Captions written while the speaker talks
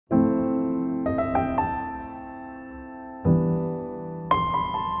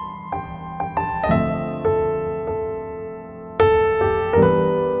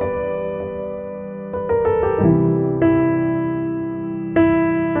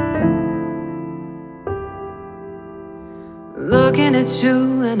Looking at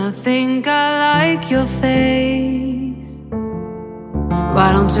you and I think I like your face.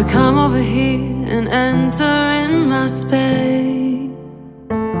 Why don't you come over here and enter in my space?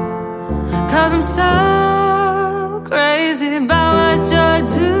 'Cause I'm so crazy about what you're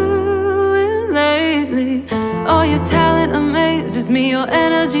doing lately. Oh, your talent amazes me, your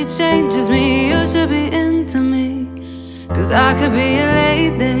energy changes me. You should be into me, 'cause I could be a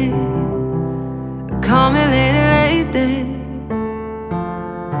lady. Call me lady, lady.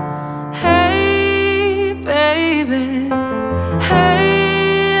 Hey, baby,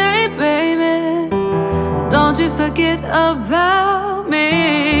 don't you forget about me.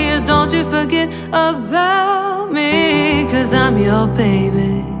 Don't you forget about me, 'cause I'm your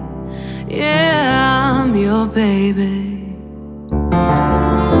baby. Yeah, I'm your baby.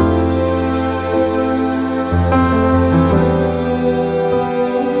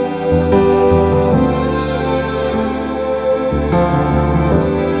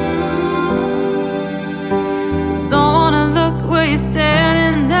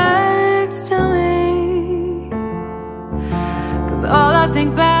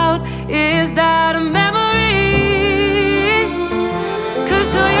 Think about is that a memory? 'Cause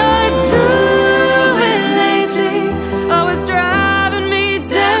who you're doing lately, oh, it's driving me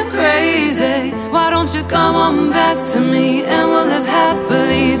damn crazy. Why don't you come on back to me and we'll live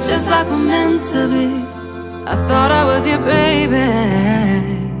happily, just like we're meant to be. I thought I was your baby,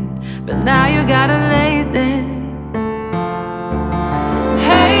 but now you got a lady.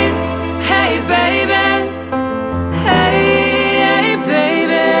 Hey, hey, baby.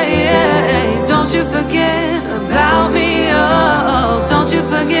 Don't you forget about me, oh, don't you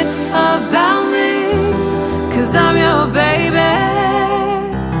forget about me, 'cause I'm your baby,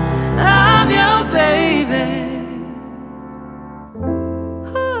 I'm your baby.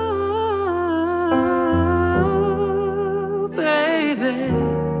 Ooh, baby,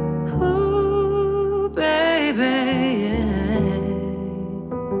 ooh, baby, yeah.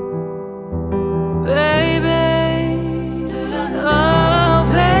 Baby.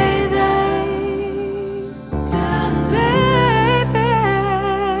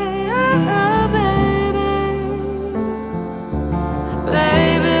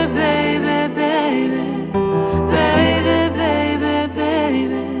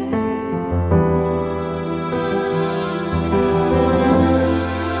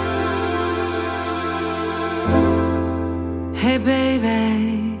 Hey baby,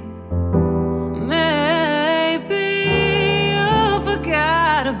 maybe you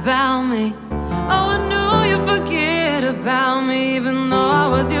forgot about me. Oh, I knew you forget about me, even though I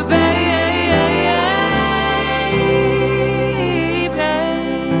was your baby.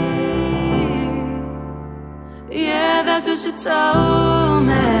 Yeah, that's what you told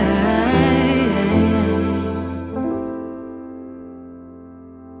me.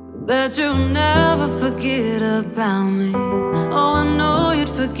 That you'll never forget about me. Oh, I know you'd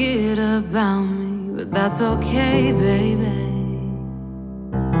forget about me, but that's okay, baby.